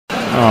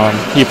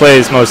He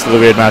plays most of the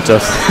weird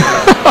matchups.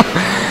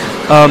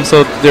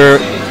 So their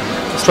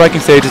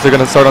striking stages, they're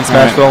going to start on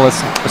Smashville.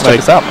 Let's check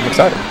this out. I'm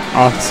excited.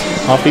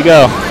 Off you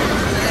go.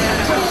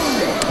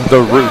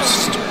 The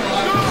Roost.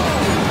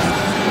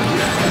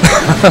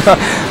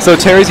 So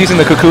Terry's using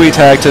the Kukui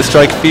tag to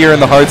strike fear in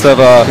the hearts of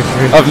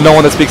no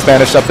one that speaks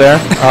Spanish up there.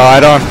 I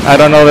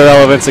don't know the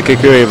relevance of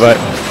Kukui, but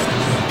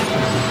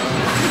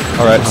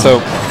all right. So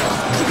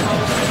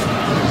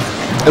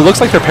it looks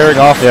like they're pairing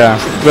off. Yeah,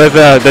 with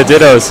the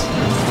Dittos.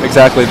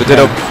 Exactly, the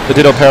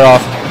Ditto pair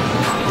off.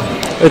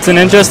 It's an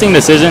interesting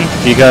decision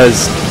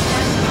because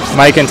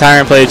Mike and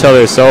Tyrant play each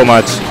other so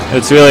much.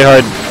 It's really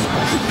hard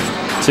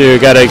to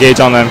get a gauge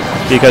on them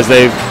because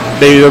they're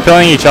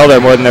playing each other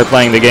more than they're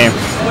playing the game.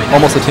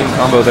 Almost a team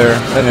combo there.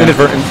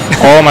 Inadvertent.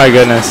 Oh my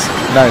goodness.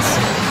 Nice.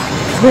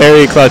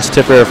 Very clutch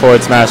tipper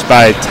forward smash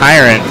by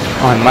Tyrant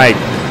on Mike.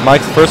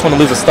 Mike's the first one to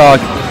lose a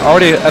stock.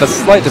 Already at a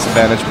slight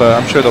disadvantage, but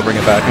I'm sure they'll bring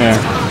it back. Yeah.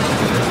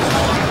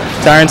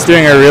 Tyrant's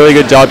doing a really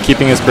good job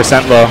keeping his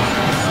percent low.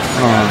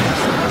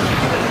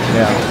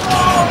 Yeah.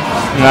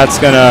 And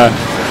that's gonna...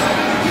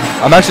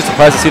 I'm actually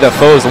surprised to see that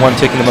FOW is the one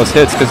taking the most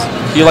hits because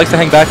he likes to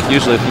hang back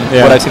usually from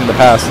what I've seen in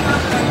the past.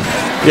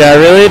 Yeah,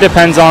 it really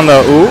depends on the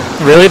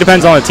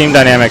team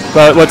dynamic.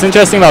 But what's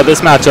interesting about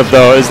this matchup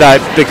though is that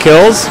the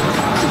kills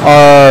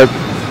are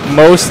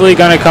mostly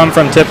gonna come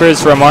from tippers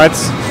from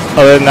Arts.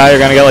 Other than that,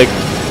 you're gonna get like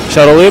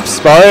shuttle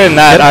loops. But other than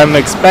that, I'm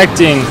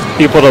expecting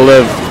people to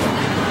live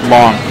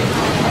long.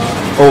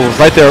 Oh,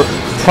 right there,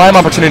 prime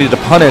opportunity to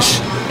punish,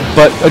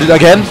 but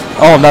again,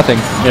 nothing.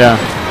 Yeah.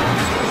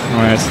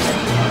 Nice.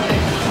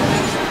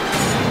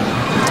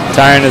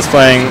 Tyrant is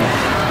playing.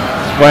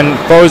 When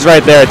FOW's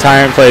right there,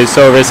 Tyrant plays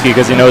so risky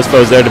because he knows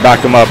FOW's there to back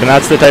him up, and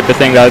that's the type of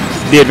thing that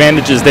the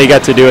advantages they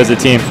get to do as a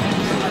team.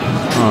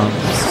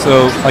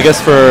 So I guess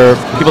for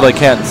people that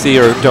can't see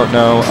or don't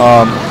know,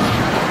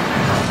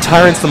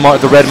 Tyrant's the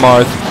red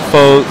Marth,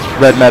 FOW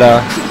red meta,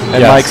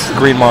 and Mike's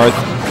green Marth,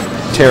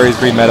 Terry's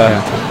green meta.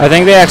 Yeah. I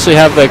think they actually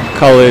have the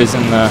colors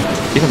in the...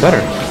 Even better.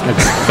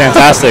 It's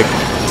fantastic.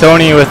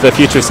 Tony with the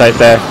future sight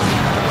there.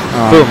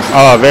 Boom.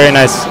 Oh, very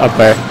nice up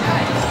there.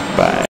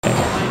 Bye.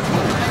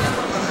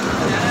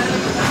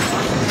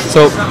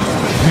 So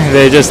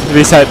they just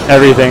reset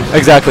everything.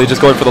 Exactly,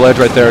 just going for the ledge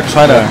right there.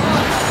 Trying to...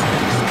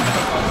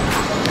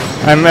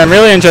 I'm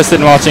really interested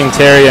in watching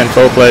Terry and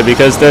FOW play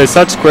because they're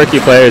such quirky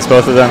players,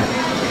 both of them.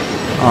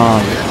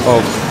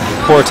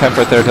 Poor attempt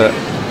right there to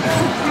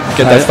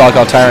get that stock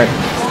off Tyrant.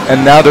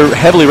 And now they're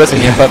heavily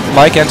risking it, but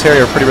Mike and Terry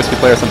are pretty risky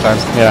players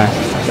sometimes. Yeah,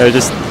 they're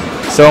just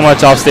so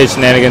much offstage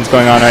shenanigans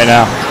going on right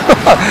now.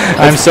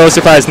 I'm so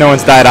surprised no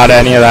one's died out of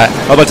any of that.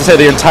 I was about to say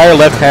the entire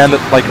left-hand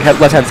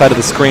side of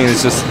the screen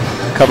is just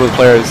covered with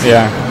players.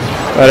 Yeah,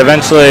 but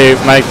eventually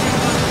Mike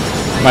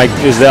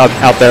is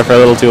out there for a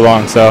little too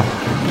long, so.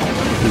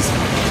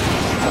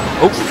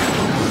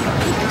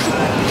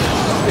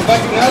 If I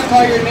cannot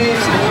call your name,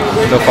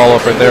 no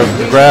follow-up right there.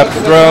 Grab,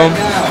 throw.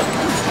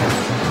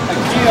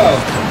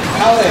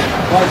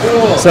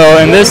 So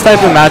in this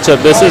type of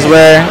matchup, this is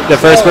where the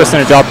first person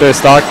to drop their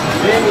stock,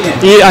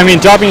 I mean,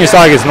 dropping your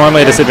stock is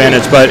normally a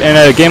disadvantage, but in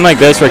a game like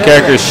this where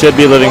characters should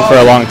be living for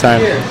a long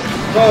time,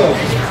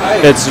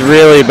 it's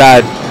really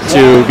bad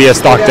to be a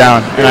stock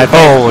down. And I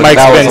think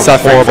Mike's been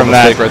suffering from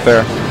that right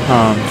there.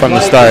 From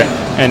the start.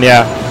 And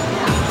yeah,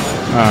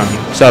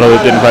 shuttle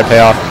loop didn't quite pay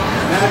off.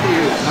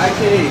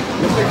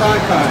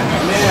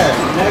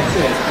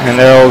 And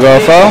there will go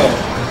FOW.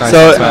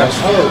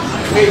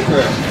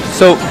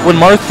 So when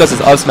Marth does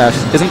his up smash,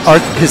 isn't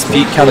his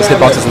feet count as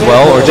hitboxes as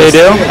well, or they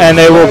do? And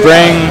they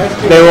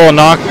will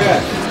knock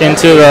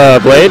into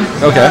the blade.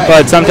 Okay.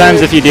 But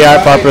sometimes if you DI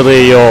it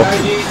properly, you'll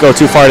go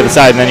too far to the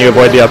side, and then you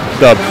avoid the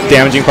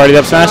damaging part of the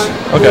up smash.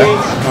 Okay.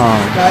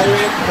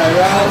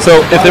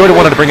 So if they would have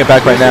wanted to bring it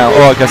back right now,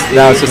 I guess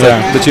now it's just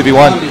the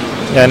 2v1.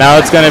 Yeah, now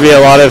it's going to be a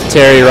lot of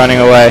Terry running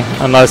away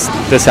unless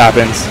this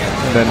happens,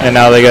 and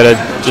now they got to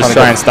just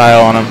try and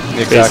style on him,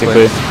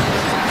 basically.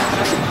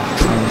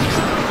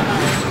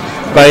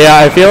 But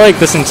yeah, I feel like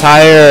this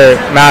entire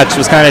match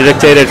was kind of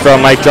dictated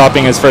from Mike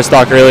dropping his first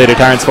stock early to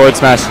Tyrant's forward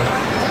smash,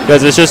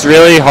 because it's just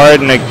really hard,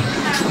 and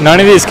none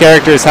of these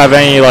characters have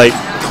any like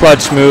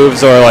clutch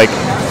moves or like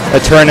a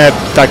turnip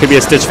that could be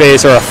a stitch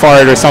face or a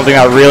fart or something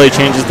that really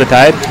changes the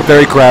tide. A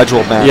very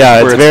gradual match. Yeah,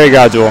 it's very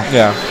gradual.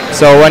 Yeah.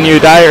 So when you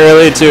die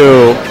early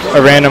to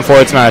a random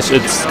forward smash,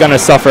 it's going to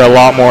suffer a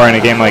lot more in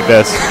a game like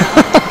this.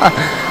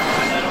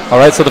 All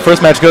right, so the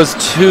first match goes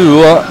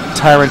to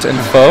Tyrant and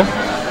FOW.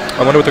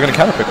 I wonder what they're going to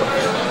counterpick with.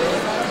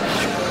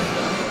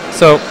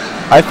 So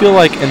I feel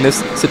like in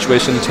this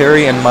situation,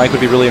 Terry and Mike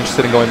would be really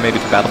interested in going maybe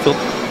to Battlefield,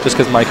 just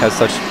because Mike has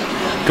such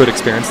good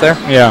experience there.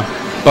 Yeah.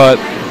 But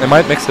they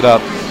might mix it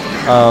up.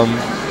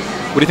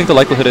 What do you think the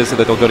likelihood is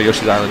that they'll go to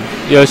Yoshi's Island?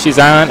 Yoshi's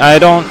Island? I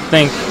don't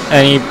think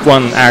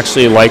anyone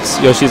actually likes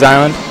Yoshi's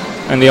Island,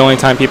 and the only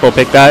time people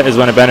pick that is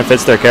when it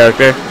benefits their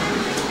character.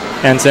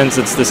 And since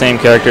it's the same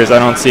characters, I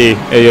don't see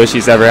a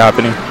Yoshi's ever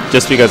happening,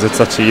 just because it's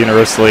such a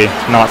universally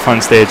not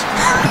fun stage.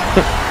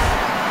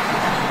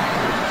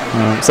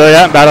 So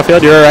yeah,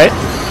 Battlefield, you're right.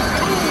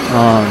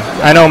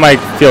 I know Mike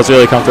feels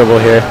really comfortable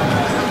here.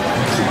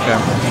 Okay.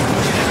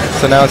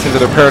 So now it seems that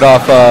they're paired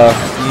off,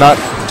 not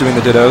doing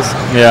the dittos.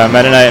 Yeah,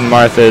 Meta Knight and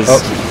Marth is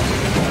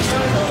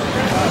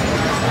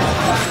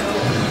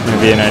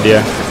maybe an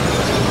idea.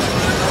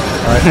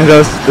 All right.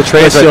 the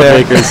trade shield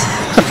right breakers.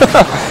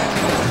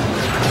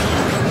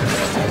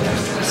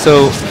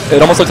 So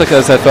it almost looks like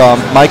as if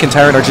Mike and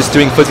Tyrant are just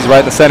doing footsies right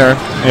in the center.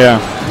 Yeah.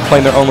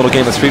 Playing their own little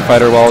game of Street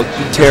Fighter while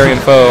Terry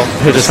and FOW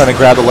are just trying to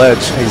grab the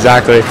ledge.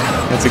 Exactly.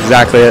 That's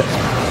exactly it.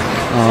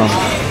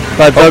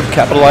 But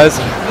capitalize.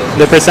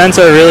 The percents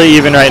are really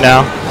even right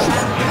now.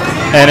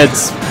 And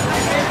it's...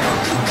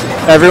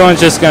 Everyone's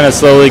just going to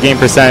slowly gain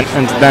percent,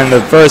 and then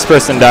the first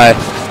person die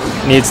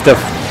needs to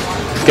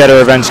get a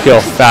revenge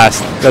kill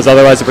fast, because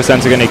otherwise the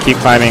percents are going to keep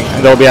climbing,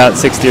 and they'll be at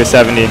 60 or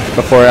 70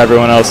 before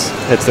everyone else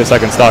hits their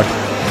second stock.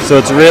 So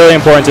it's really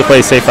important to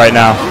play safe right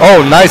now.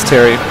 Oh, nice,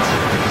 Terry.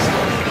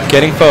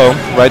 Getting FOW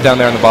right down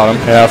there on the bottom.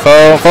 Yeah,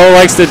 FOW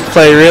likes to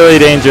play really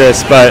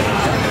dangerous, but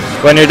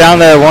when you're down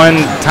there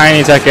one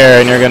tiny tech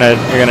error and you're gonna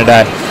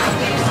die.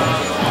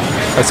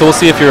 Right, so we'll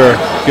see if your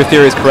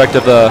theory is correct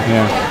of the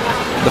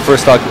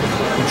first stock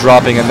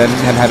dropping and then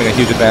him having a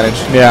huge advantage.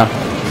 Yeah.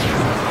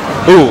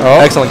 Ooh,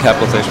 excellent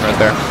capitalization right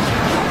there.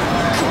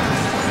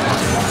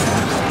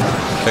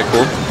 Okay,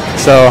 cool.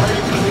 So,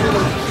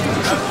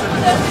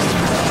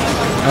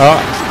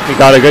 we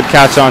got a good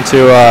catch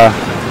onto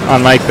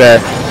on Mike there.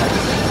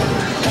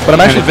 What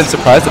I'm actually been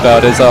surprised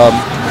about is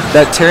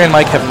that Terry and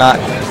Mike have not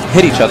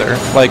hit each other.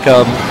 Like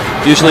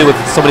usually with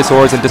so many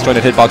swords and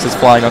disjointed hitboxes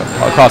flying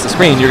across the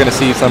screen, you're going to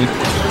see some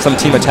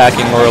team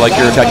attacking or like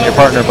you're attacking your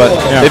partner, but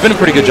they've been a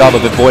pretty good job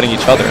of avoiding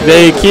each other.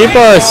 They keep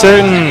a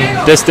certain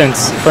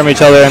distance from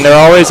each other, and they're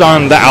always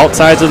on the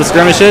outsides of the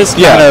skirmishes,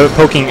 kind of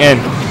poking in.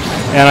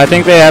 And I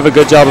think they have a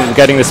good job of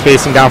getting the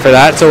spacing down for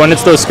that. So when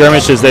it's those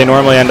skirmishes, they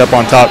normally end up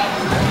on top.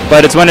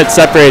 But it's when it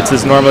separates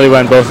is normally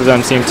when both of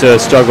them seem to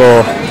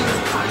struggle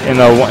in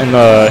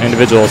the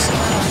individuals.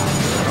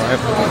 All right.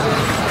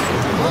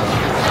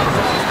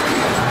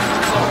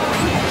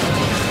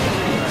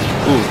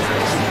 Ooh.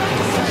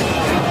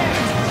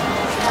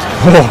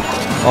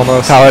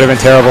 Almost. That would have been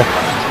terrible.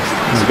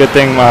 It's a good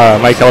thing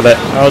Mike held it.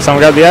 Oh,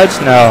 someone grabbed the edge?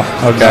 No.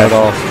 Okay. Not at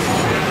all.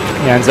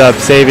 He ends up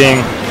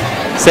saving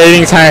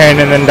Tyrant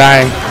and then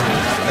dying.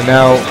 And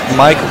now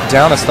Mike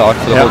down a stock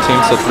for the whole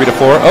team, so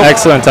 3-4. Oh.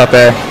 Excellent up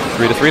air.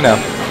 3-3 now.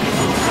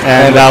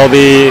 And that'll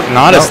be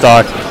not a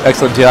stock.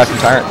 Excellent DI from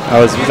Tyrant.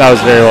 That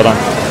was very well done.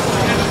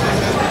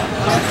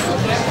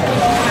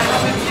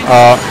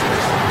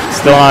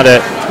 Still not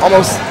it.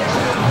 Almost.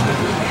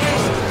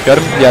 Got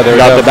him? Yeah, there we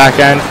got go. The back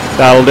end.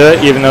 That'll do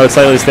it. Even though it's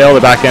slightly stale,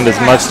 the back end is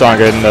much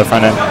stronger than the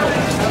front end.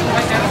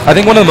 I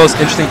think one of the most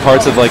interesting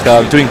parts of like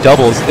doing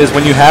doubles is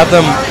when you have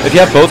them, if you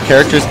have both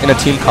characters in a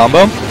team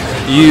combo,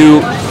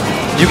 you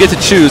get to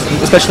choose,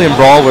 especially in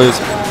Brawl where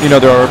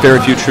there are very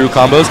few true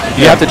combos,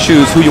 you have to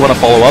choose who you want to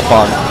follow up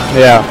on.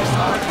 Yeah.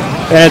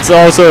 And it's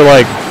also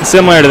like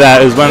similar to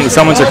that is when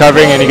someone's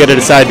recovering and you get to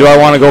decide, do I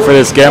want to go for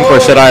this gimp or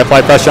should I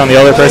apply pressure on the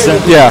other person?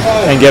 Yeah.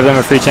 And give them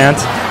a free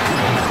chance?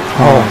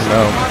 Oh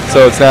no.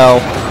 So it's now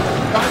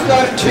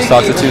 2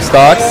 stocks to 2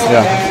 stocks.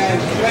 Yeah.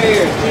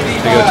 There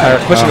you go,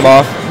 Tyrant pushing him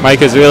off.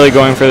 Mike is really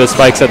going for the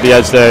spikes at the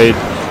edge there.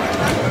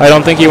 I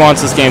don't think he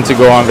wants this game to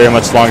go on very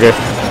much longer.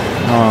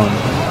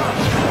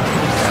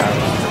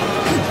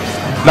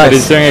 Nice. But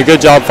he's doing a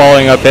good job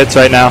following up hits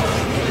right now.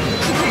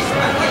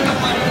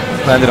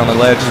 Landed on the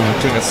ledge,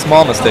 doing a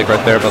small mistake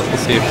right there, but we'll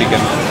see if he can.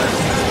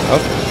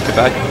 Oh, get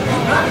back.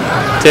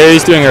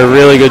 Terry's doing a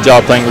really good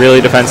job playing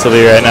really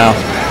defensively right now.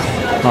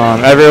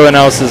 Everyone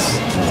else is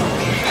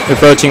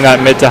approaching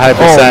that mid to high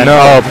percent.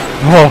 Oh,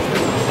 no.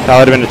 That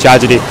would have been a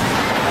tragedy.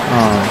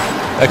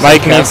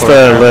 Mike needs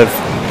to live.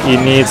 He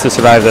needs to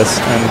survive this,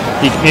 and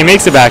he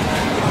makes it back.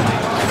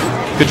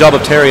 Good job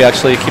of Terry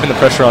actually keeping the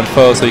pressure on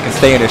FOW so he can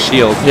stay in his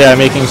shield. Yeah,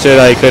 making sure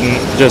that he couldn't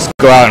just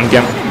go out and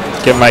get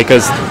Mike,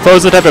 because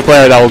FOW's the type of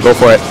player that will go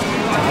for it.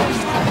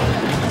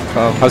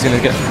 How's he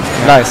gonna get?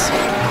 Nice,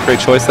 great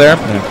choice there.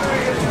 Yeah.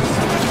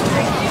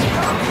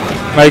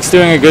 Mike's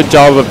doing a good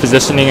job of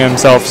positioning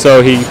himself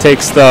so he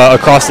takes the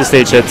across the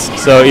stage hits.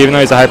 So even though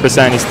he's a high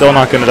percent, he's still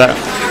not gonna die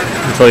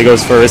until he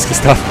goes for risky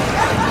stuff.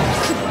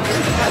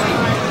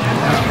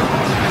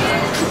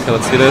 Okay,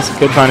 let's see this.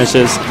 Good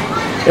punishes.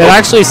 And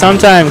actually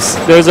sometimes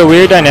there's a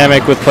weird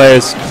dynamic with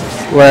players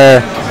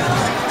where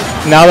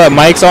now that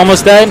Mike's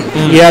almost dead,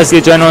 he has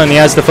the adrenaline, he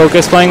has the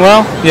focus playing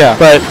well. Yeah.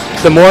 But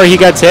the more he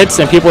gets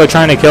hits and people are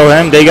trying to kill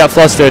him, they get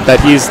flustered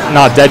that he's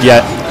not dead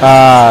yet.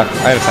 I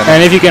understand.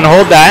 And if you can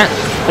hold that,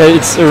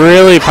 it's a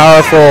really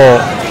powerful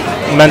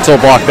mental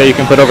block that you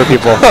can put over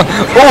people.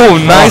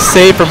 Oh, nice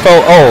save from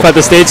FOW. Oh. But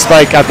the stage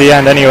spike at the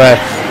end anyway.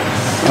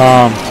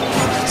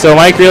 So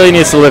Mike really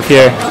needs to live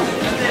here.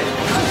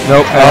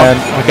 Nope.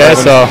 And okay,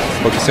 so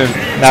focus soon.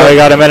 Now we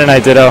got a Meta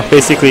Knight Ditto,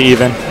 basically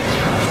even.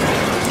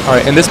 All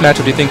right, in this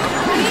matchup,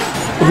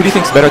 who do you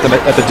think's better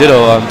at the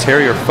Ditto,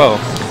 Terry or FOW?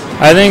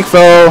 I think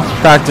FOW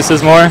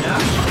practices more.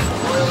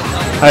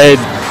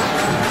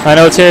 I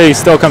know Terry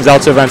still comes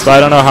out to events, but I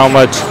don't know how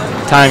much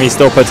time he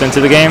still puts into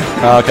the game.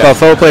 Okay. But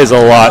FOW plays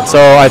a lot, so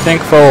I think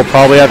FOW will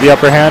probably have the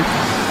upper hand.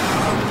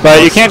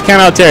 But you can't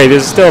count out Terry.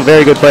 There's still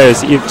very good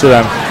players, each of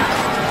them.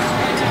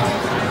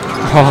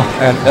 Oh,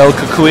 and El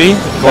Kukui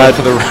going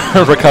for the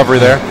recovery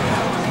there.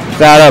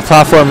 That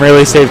platform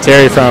really saved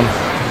Terry from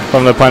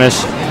the punish.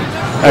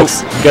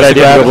 That's good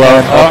idea to go blow.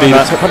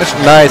 Punish.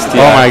 Nice.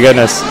 Oh my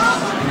goodness.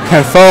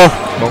 And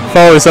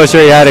FOW is so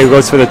sure he had it. He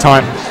goes for the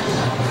taunt.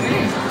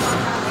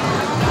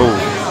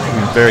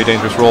 Oh, very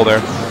dangerous roll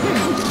there.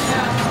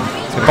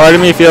 Part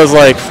of me feels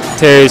like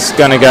Terry's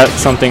gonna get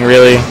something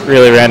really,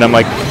 really random.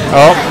 Like,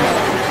 oh,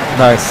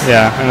 nice.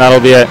 Yeah, and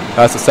that'll be it.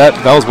 That's the set.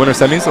 That was winner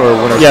semis or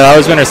winner? Yeah, that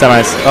was winner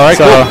semis. All right,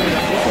 so, cool.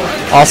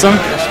 Awesome.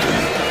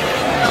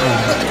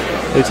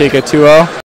 They take a 2-0.